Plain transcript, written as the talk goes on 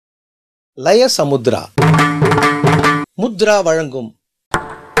லயசமுத்ரா முத்ரா வழங்கும்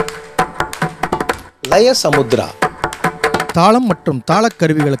லயசமுத்ரா தாளம் மற்றும்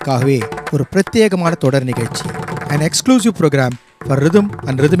தாளக்கருவிகளுக்காகவே ஒரு பிரத்யேகமான தொடர் நிகழ்ச்சி. An exclusive program for rhythm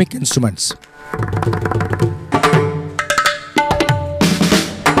and rhythmic instruments.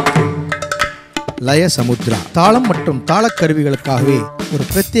 லயசமுத்ரா தாளம் மற்றும் தாளக்கருவிகளுக்காகவே ஒரு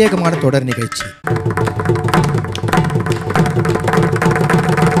பிரத்யேகமான தொடர் நிகழ்ச்சி.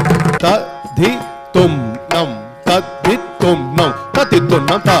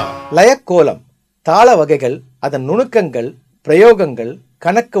 லயக்கோலம், தாள வகைகள், அதன் நுணுக்கங்கள், பிரயோகங்கள்,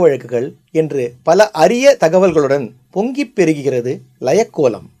 கணக்கு வழக்குகள் என்று பல அரிய தகவல்களுடன் பொங்கிப் பெருகிறது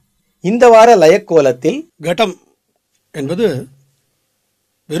லயக்கோலம். இந்த வார லயக்கோலத்தில் கடம் என்பது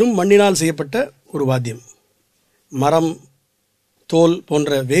வெறும் மண்ணினால் செய்யப்பட்ட ஒரு வாத்தியம். மரம், தோல்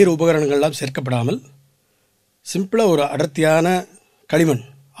போன்ற வேறு உபகரணங்கள்லாம் சேர்க்கப்படாமல் சிம்பிளாக ஒரு அடர்த்தியான களிமண்,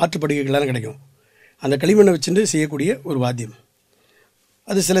 ஆற்றுப்படுகைகள்லாம் கிடைக்கும், அந்த களிமண்ணை வச்சுட்டு செய்யக்கூடிய ஒரு வாத்தியம்.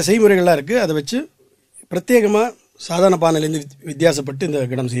 அது சில செய்முறைகள்லாம் இருக்குது. அதை வச்சு பிரத்யேகமாக சாதாரண பானையிலேருந்து வித்தியாசப்பட்டு இந்த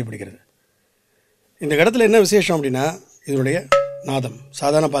கடம் செய்யப்படுகிறது. இந்த கடத்தில் என்ன விசேஷம் அப்படின்னா, இதனுடைய நாதம்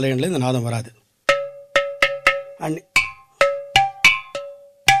சாதாரண பானைகளில் இந்த நாதம் வராது.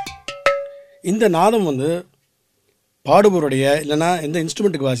 இந்த நாதம் பாடுபவருடைய இல்லைன்னா எந்த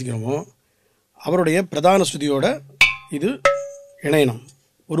இன்ஸ்ட்ருமெண்ட்டுக்கு வாசிக்கிறோமோ அவருடைய பிரதான ஸ்ருதியோட இது இணையணும்,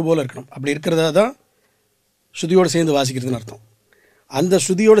 ஒரு போல் இருக்கணும். அப்படி இருக்கிறதா தான் ஸ்ருதியோடு சேர்ந்து வாசிக்கிறதுன்னு அர்த்தம். அந்த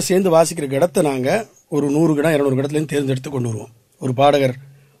ஸ்ருதியோடு சேர்ந்து வாசிக்கிற கடத்தை நாங்கள் ஒரு 100 கடம் 200 கடத்துலேருந்து தேர்ந்தெடுத்து கொண்டு வருவோம். ஒரு பாடகர்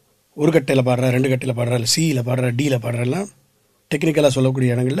ஒரு கட்டையில் பாடுற, 2 கட்டையில் பாடுற, இல்லை சியில் பாடுற, டியில் பாடுறலாம் டெக்னிக்கலாக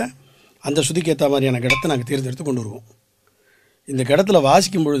சொல்லக்கூடிய இடங்களில் அந்த ஸ்ருதிக்கு ஏற்ற மாதிரியான கடத்தை நாங்கள் தேர்ந்தெடுத்து கொண்டு வருவோம். இந்த கடத்தில்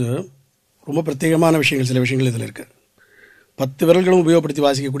வாசிக்கும் பொழுது ரொம்ப பிரத்யேகமான விஷயங்கள், சில விஷயங்கள் இதில் இருக்குது. 10 விரல்களும் உபயோகப்படுத்தி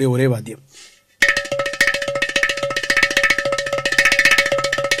வாசிக்கக்கூடிய ஒரே வாத்தியம்.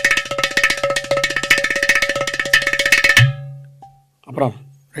 அப்புறம்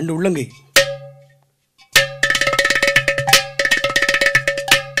 2 உள்ளங்கை,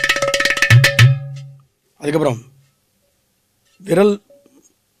 அதுக்கப்புறம் விரல்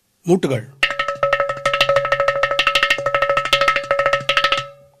மூட்டுகள்,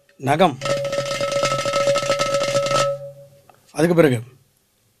 நகம், அதுக்கு பிறகு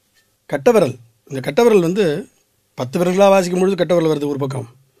கட்டவிரல். இந்த கட்டவிரல் 10 விரல்களாக வாசிக்கும் பொழுது கட்டவிரல் வருது ஒரு பக்கம்,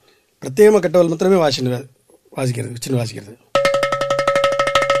 பிரத்யேகமாக கட்டவிரல் மாத்திரமே வாசிக்கிறது, வச்சுன்னு வாசிக்கிறது.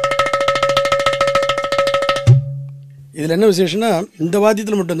 இதில் என்ன விசேஷம்னா, இந்த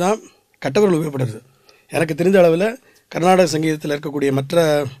வாத்தியத்தில் மட்டும்தான் கட்டவிரல் உபயோகப்படுறது. எனக்கு தெரிந்த அளவில் கர்நாடக சங்கீதத்தில் இருக்கக்கூடிய மற்ற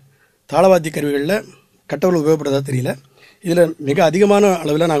தாளவாத்திய கருவிகளில் கட்டவிரல் உபயோகப்படுறதா தெரியல. இதில் மிக அதிகமான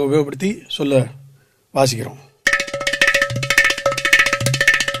அளவில் நாங்கள் உபயோகப்படுத்தி சொல்ல வாசிக்கிறோம்.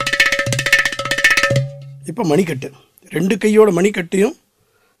 இப்போ மணிக்கட்டு, 2 கையோட மணிக்கட்டையும்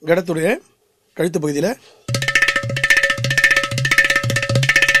கடத்துடைய கழுத்து பகுதியில்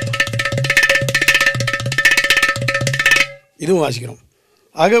இதுவும் வாசிக்கிறோம்.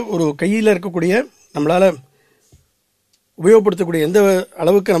 ஆக ஒரு கையில் இருக்கக்கூடிய நம்மளால் உபயோகப்படுத்தக்கூடிய எந்த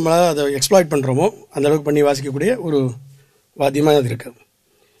அளவுக்கு நம்மளால் அதை எக்ஸ்ப்ளாய்ட் பண்ணுறோமோ அந்த அளவுக்கு பண்ணி வாசிக்கக்கூடிய ஒரு வாத்தியமாக அது இருக்குது.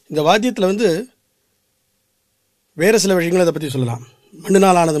 இந்த வாத்தியத்தில் வேறு சில விஷயங்களை அதை பற்றி சொல்லலாம்.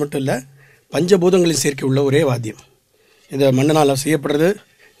 மண்ணினால் ஆனது மட்டும் இல்லை, பஞ்சபூதங்களின் சேர்க்கை உள்ள ஒரே வாத்தியம். இந்த மண்ணினால் செய்யப்படுறது.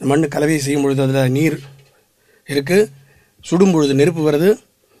 இந்த மண் கலவையை செய்யும் பொழுது அதில் நீர் இருக்குது, சுடும் பொழுது நெருப்பு வருது,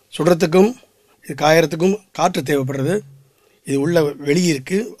 சுடுறதுக்கும் இது காயறதுக்கும் காற்று தேவைப்படுறது. இது உள்ள வெளி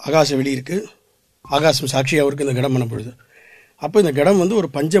இருக்குது, ஆகாச வெளி இருக்குது, ஆகாசம் சாட்சியாக இருக்குது இந்த கடம் பண்ண பொழுது. அப்போ இந்த கடம் ஒரு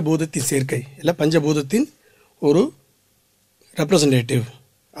பஞ்சபூதத்தின் சேர்க்கை, இல்லை பஞ்சபூதத்தின் ஒரு ரெப்ரசன்டேட்டிவ்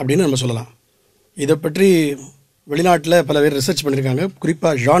அப்படின்னு நம்ம சொல்லலாம். இதை பற்றி வெளிநாட்டில் பல பேர் ரிசர்ச் பண்ணியிருக்காங்க.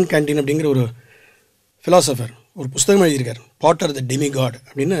 குறிப்பாக ஜான் கேண்டின் அப்படிங்கிற ஒரு ஃபிலாசபர் ஒரு புஸ்தகம் எழுதியிருக்கார், பாட்டர் த டெமிகாட்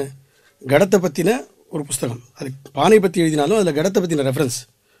அப்படின்னு. கடத்தை பற்றின ஒரு புஸ்தகம். அது பானை பற்றி எழுதினாலும் அதில் கடத்தை பற்றின ரெஃபரன்ஸ்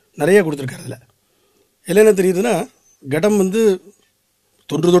நிறைய கொடுத்துருக்காரு. அதில் என்ன தெரியுதுன்னா, கடம்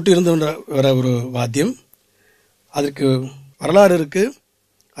தொன்று தொட்டு இருந்து வர ஒரு வாத்தியம். அதற்கு வரலாறு இருக்குது.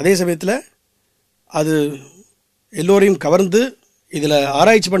 அதே சமயத்தில் அது எல்லோரையும் கவர்ந்து இதில்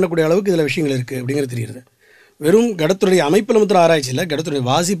ஆராய்ச்சி பண்ணக்கூடிய அளவுக்கு இதில் விஷயங்கள் இருக்குது அப்படிங்கிறது தெரியுது. வெறும் கடத்துடைய அமைப்பில் மாத்திரம் ஆராய்ச்சி இல்லை, கடத்துடைய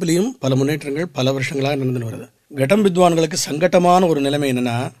வாசிப்பிலையும் பல முன்னேற்றங்கள் பல வருஷங்களாக நடந்துன்னு வருது. கடம் வித்வான்களுக்கு சங்கட்டமான ஒரு நிலைமை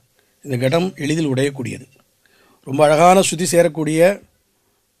என்னென்னா, இந்த கடம் எளிதில் உடையக்கூடியது. ரொம்ப அழகான ஸ்ருதி சேரக்கூடிய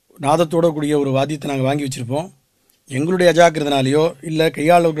நாதத்தோட கூடிய ஒரு வாத்தியத்தை நாங்கள் வாங்கி வச்சுருப்போம். எங்களுடைய அஜாக்கிரதனாலேயோ இல்லை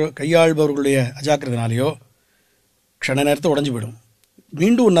கையாள்பவர்களுடைய அஜாக்கிரதனாலேயோ க்ஷண நேரத்தை உடஞ்சி போயிடும்.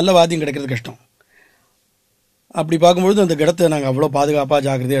 மீண்டும் ஒரு நல்ல வாத்தியம் கிடைக்கிறது கஷ்டம். அப்படி பார்க்கும்பொழுது அந்த கடத்தை நாங்கள் அவ்வளோ பாதுகாப்பாக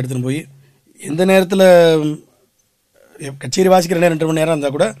ஜாக்கிரதையாக எடுத்துகிட்டு போய் எந்த நேரத்தில் கச்சேரி வாசிக்கிற நேரம் 2 மணி நேரம்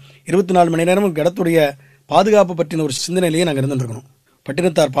இருந்தால் கூட 24 மணி நேரமும் கடத்துடைய பாதுகாப்பு பற்றின ஒரு சிந்தனையிலேயே நாங்கள் இருந்துருக்கணும்.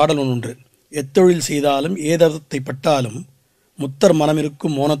 பட்டினத்தார் பாடல் ஒன்று. எத்தொழில் செய்தாலும் ஏதத்தை பட்டாலும் முத்தர்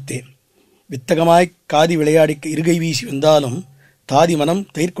மனமிருக்கும் மோனத்தே, வித்தகமாய் காதி விளையாடி இருகை வீசி வந்தாலும் தாதி மனம்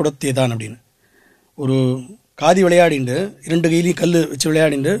தயிர் குடத்தே தான் அப்படின்னு. ஒரு காதி விளையாடிண்டு 2 கையிலையும் கல் வச்சு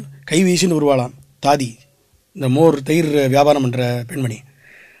விளையாடிண்டு கை வீசின்னு உருவாளாம் தாதி, இந்த மோர் தயிர் வியாபாரம் பண்ணுற பெண்மணி.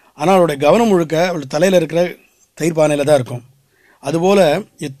 ஆனால் அவளுடைய கவனம் முழுக்க அவள் தலையில் இருக்கிற தயிர் பானையில் தான் இருக்கும். அதுபோல்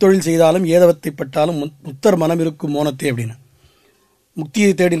எத்தொழில் செய்தாலும் ஏதவத்தை பட்டாலும் முத்தர் மனம் இருக்கும் மோனத்தே அப்படின்னு.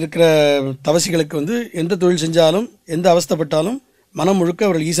 முக்தியை தேடி இருக்கிற தவசிகளுக்கு எந்த தொழில் செஞ்சாலும் எந்த அவஸ்தைப்பட்டாலும் மனம் முழுக்க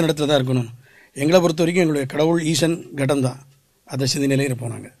அவர்கள் ஈசன் இடத்துல தான் இருக்கணும். எங்களை பொறுத்த வரைக்கும் எங்களுடைய கடவுள் ஈசன் கடம் தான். அதை சிந்தனையில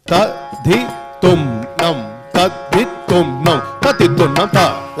இருப்போம் நாங்கள்.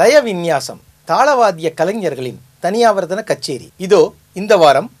 லய விநியாசம் தாளவாத்திய கலைஞர்களின் தனியாவர்த்தன கச்சேரி இதோ இந்த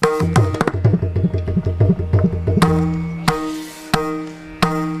வாரம்.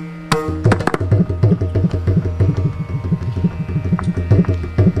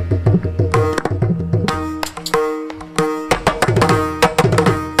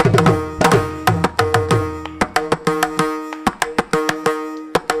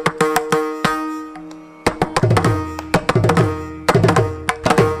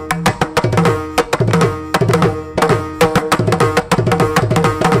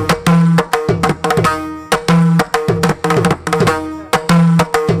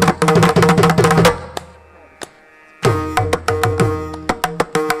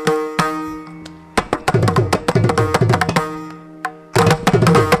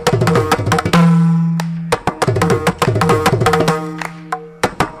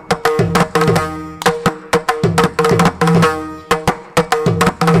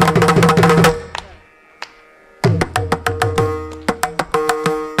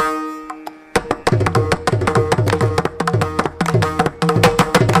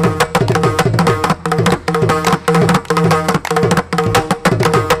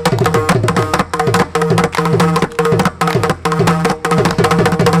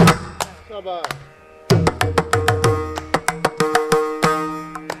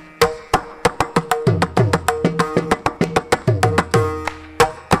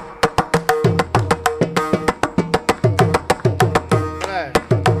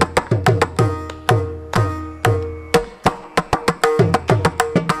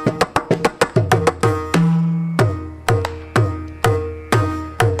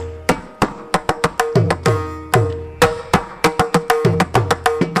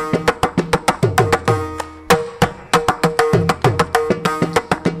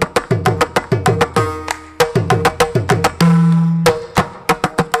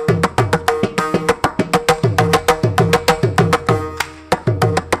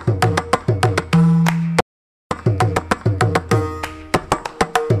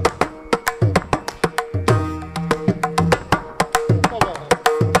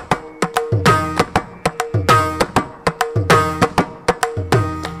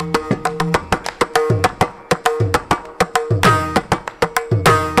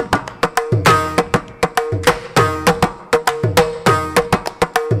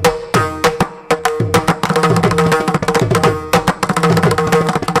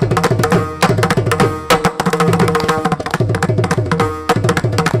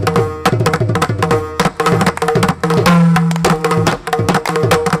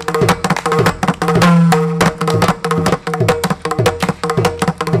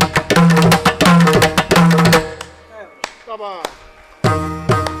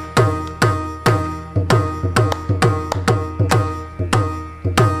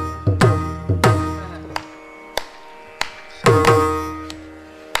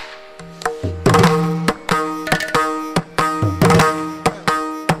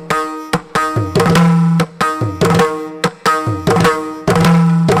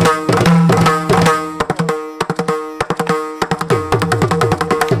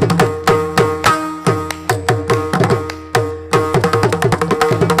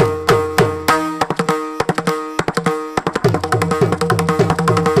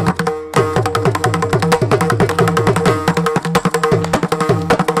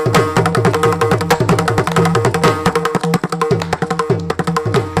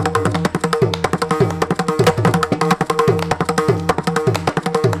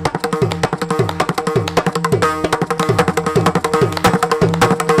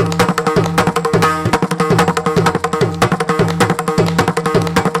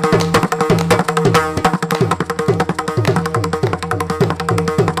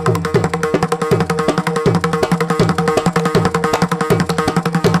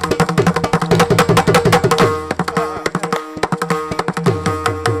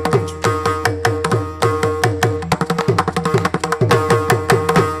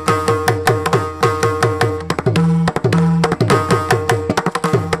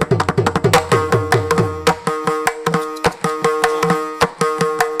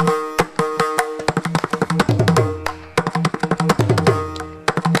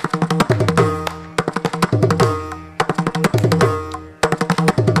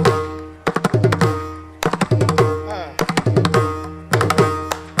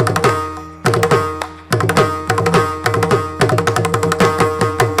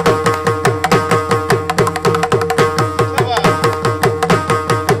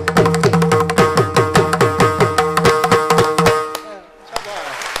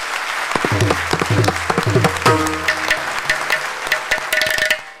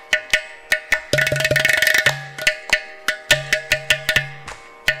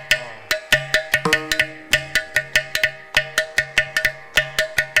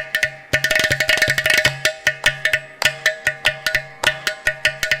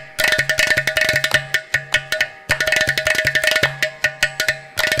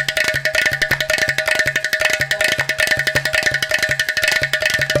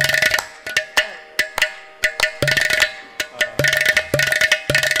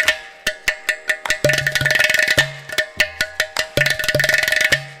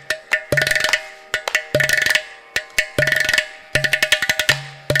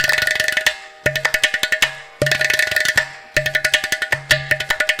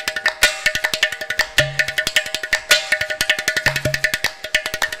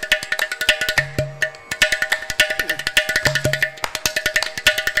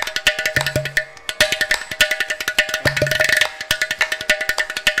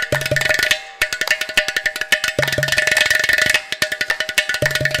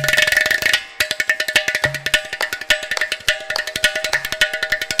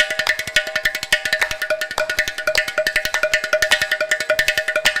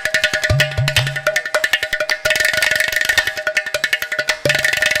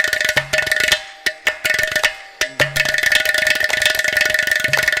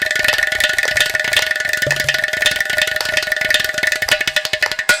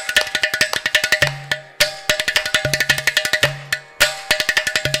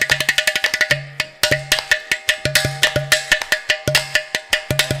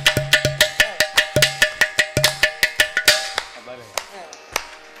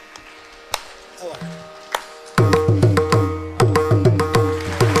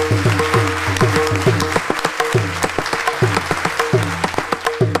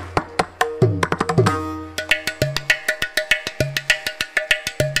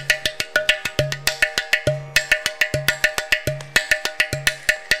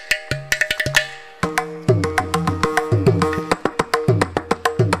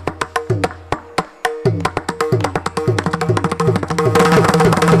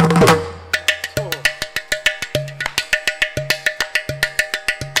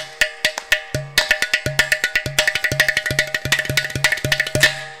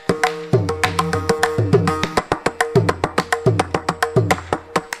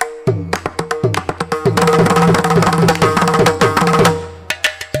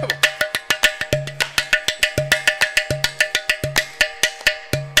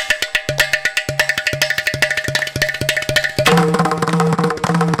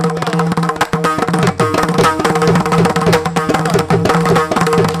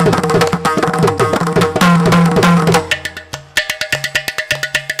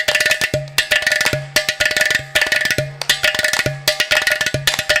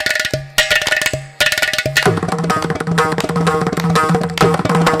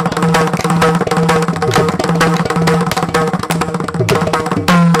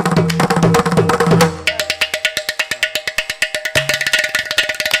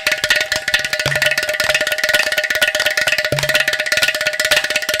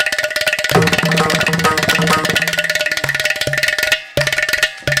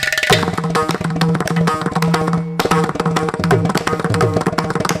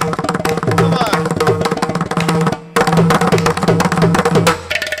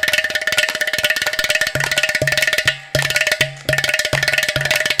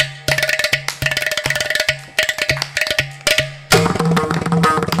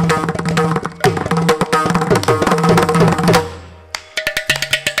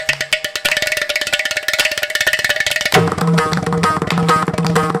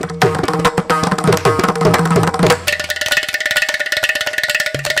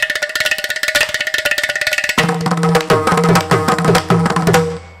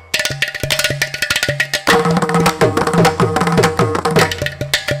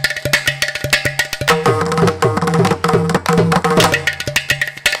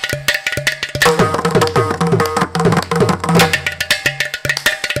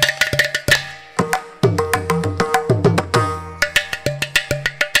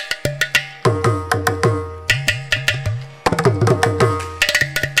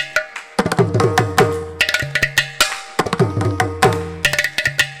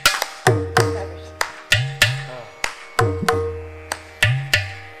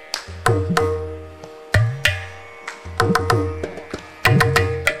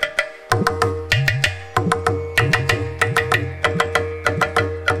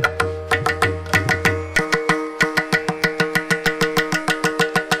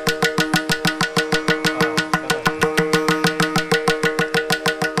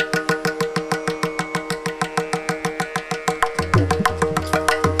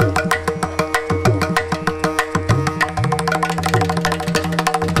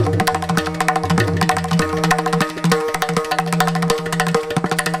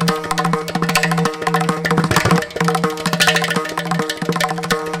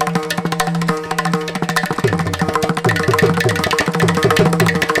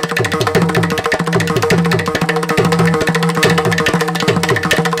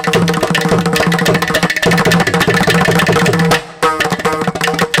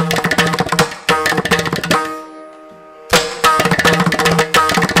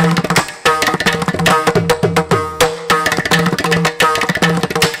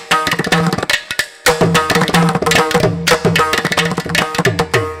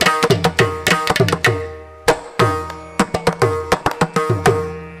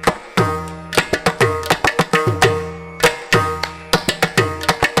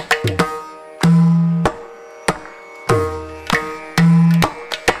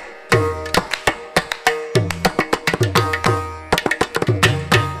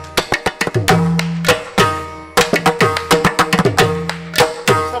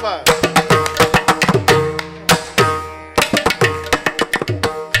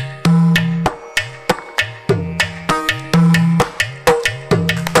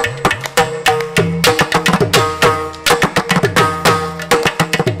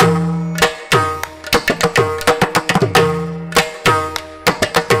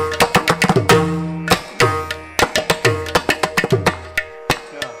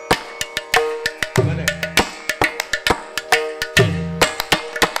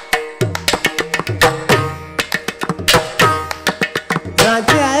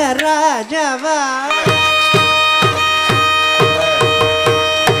 ராஜ ராஜவா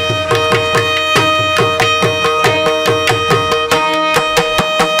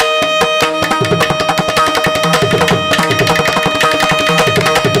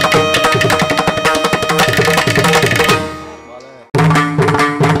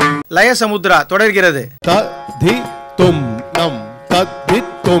லயசமுத்ரா தொடர்கிறது.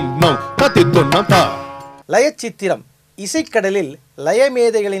 லயச்சித்திரம் இசைக்கடலில்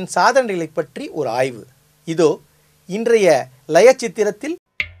லயமேதைகளின் சாதனைகளை பற்றி ஒரு ஆய்வு. இதோ இன்றைய லயச்சித்திரத்தில்.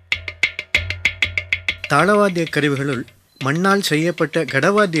 தாளவாத்திய கருவிகளுள் மண்ணால் செய்யப்பட்ட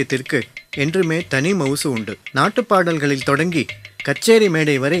கடவாத்தியத்திற்கு என்றுமே தனி மவுசு உண்டு. நாட்டுப்பாடல்களில் தொடங்கி கச்சேரி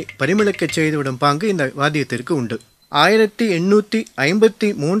மேடை வரை பரிமளக்கச் செய்துவிடும் பாங்கு இந்த வாத்தியத்திற்கு உண்டு.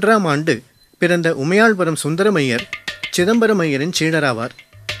 1853ஆம் ஆண்டு பிறந்த உமையாள்புரம் சுந்தரமையர் சிதம்பரமையரின் சீடராவார்.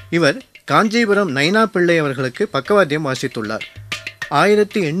 இவர் காஞ்சிபுரம் நைனா பிள்ளை அவர்களுக்கு பக்கவாத்தியம் வாசித்துள்ளார்.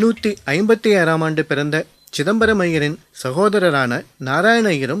 1856ஆம் ஆண்டு பிறந்த சிதம்பரமையரின் சகோதரரான நாராயண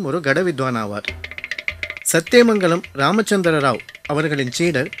ஐயரும் ஒரு கடவித்வான் ஆவார். சத்தியமங்கலம் ராமச்சந்திர ராவ் அவர்களின்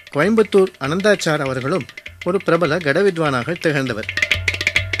சீடர் கோயம்புத்தூர் அனந்தாச்சார் அவர்களும் ஒரு பிரபல கடவித்வானாக திகழ்ந்தவர்.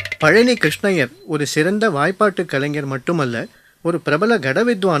 பழனி கிருஷ்ணய்யர் ஒரு சிறந்த வாய்ப்பாட்டு கலைஞர் மட்டுமல்ல, ஒரு பிரபல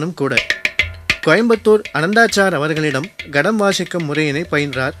கடவித்வானும் கூட. கோயம்புத்தூர் அனந்தாச்சார் அவர்களிடம் கடம் வாசிக்கும் முறையினை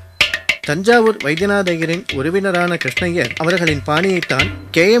பயின்றார். தஞ்சாவூர் வைத்தியநாத ஐயரின் உறவினரான கிருஷ்ணய்யர் அவர்களின் பாணியைத்தான்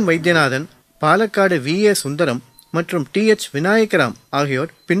K.M. வைத்தியநாதன், பாலக்காடு V.A. சுந்தரம் மற்றும் T.H. விநாயகராம்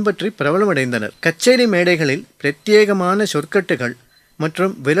ஆகியோர் பின்பற்றி பிரபலமடைந்தனர். கச்சேரி மேடைகளில் பிரத்யேகமான சொற்கட்டுகள்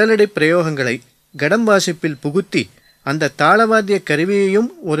மற்றும் விரலடி பிரயோகங்களை கடம் வாசிப்பில் புகுத்தி அந்த தாளவாத்திய கருவியையும்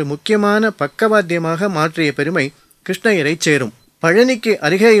ஒரு முக்கியமான பக்கவாத்தியமாக மாற்றிய பெருமை கிருஷ்ணய்யரை சேரும். பழனிக்கு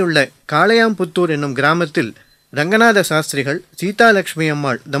அருகேயுள்ள காளையாம்புத்தூர் என்னும் கிராமத்தில் ரங்கநாத சாஸ்திரிகள் சீதாலட்சுமி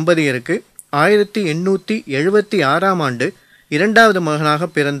அம்மாள் தம்பதியருக்கு 1876ஆம் ஆண்டு 2வது மகனாக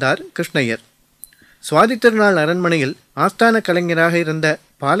பிறந்தார் கிருஷ்ணய்யர். சுவாதி திருநாள் அரண்மனையில் ஆஸ்தான கலைஞராக இருந்த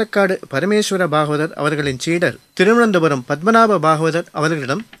பாலக்காடு பரமேஸ்வர பாகவதர் அவர்களின் சீடர் திருவனந்தபுரம் பத்மநாப பாகவதர்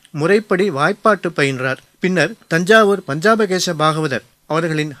அவர்களிடம் முறைப்படி வாய்ப்பாட்டு பயின்றார். பின்னர் தஞ்சாவூர் பஞ்சாபகேச பாகவதர்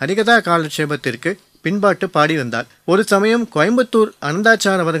அவர்களின் ஹரிகதா காலட்சேபத்திற்கு பின்பாட்டு பாடி வந்தார். ஒரு சமயம் கோயம்புத்தூர்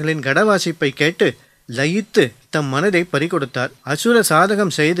அனந்தாச்சார் அவர்களின் கடவாசிப்பை கேட்டு லயித்து தம் மனதை பறிகொடுத்தார். அசுர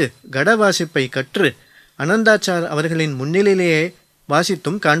சாதகம் செய்து கடவாசிப்பை கற்று அனந்தாச்சார் அவர்களின் முன்னிலையிலேயே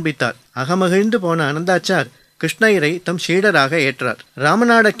வாசித்தும் காண்பித்தார். அகமகிழ்ந்து போன அனந்தாச்சார் கிருஷ்ணய்யரை தம் சீடராக ஏற்றார்.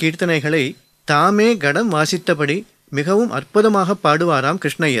 ராமநாட கீர்த்தனைகளை தாமே கடம் வாசித்தபடி மிகவும் அற்புதமாக பாடுவாராம்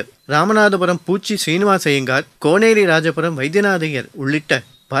கிருஷ்ணய்யர். ராமநாதபுரம் பூச்சி சீனிவாச ஐயங்கார், கோனேரி ராஜபுரம் வைத்தியநாதையர் உள்ளிட்ட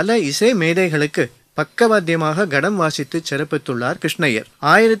பல இசை மேதைகளுக்கு பக்கவாத்தியமாக கடம் வாசித்து சிறப்பித்துள்ளார் கிருஷ்ணய்யர்.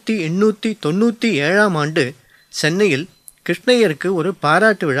 1897ஆம் ஆண்டு சென்னையில் கிருஷ்ணய்யருக்கு ஒரு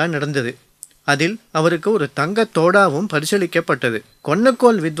பாராட்டு விழா நடந்தது. அதில் அவருக்கு ஒரு தங்க தோடாவும் பரிசளிக்கப்பட்டது.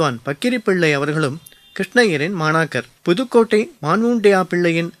 கொன்னக்கோல் வித்வான் பக்கிரி பிள்ளை அவர்களும் கிருஷ்ணய்யரின் மாணாக்கர். புதுக்கோட்டை மான்முண்டியா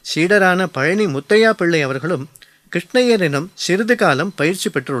பிள்ளையின் சீடரான பழனி முத்தையா பிள்ளை அவர்களும் கிருஷ்ணய்யரிடம் சிறிது காலம் பயிற்சி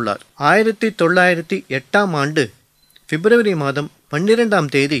பெற்றுள்ளார். 1908ஆம் ஆண்டு பிப்ரவரி மாதம் 12ஆம்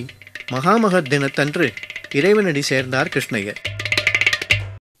தேதி மகாமகத் தினத்தன்று இறைவனடி சேர்ந்தார் கிருஷ்ணய்யர்.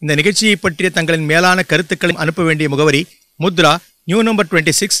 இந்த நிகழ்ச்சியை பற்றிய தங்களின் மேலான கருத்துக்களை அனுப்ப வேண்டிய முகவரி Mudra, new number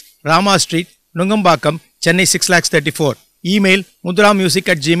 26, Rama street, Nungambakkam, Chennai 6,34,000. Email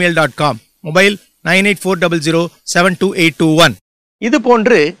mudhramusic@gmail.com. Mobile 9840072821.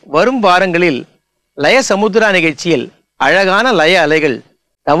 இதுபோன்று வரும் வாரங்களில் லயசமுத்ரா நிகழ்ச்சியில் அழகான லய அலைகள்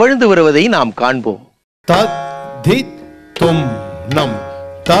தவழ்ந்து வருவதை நாம் காண்போம். தத் தி தும் நம்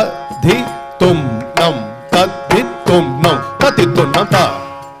தத் தி தும் நம் தத் தி தும் நம் தத் தி தும் நம்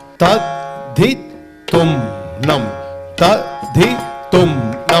தத் தி தும் நம் தத் தி தும்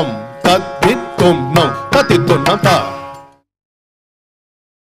நம் தத் தி தும் நம் தத் தி தும் நம்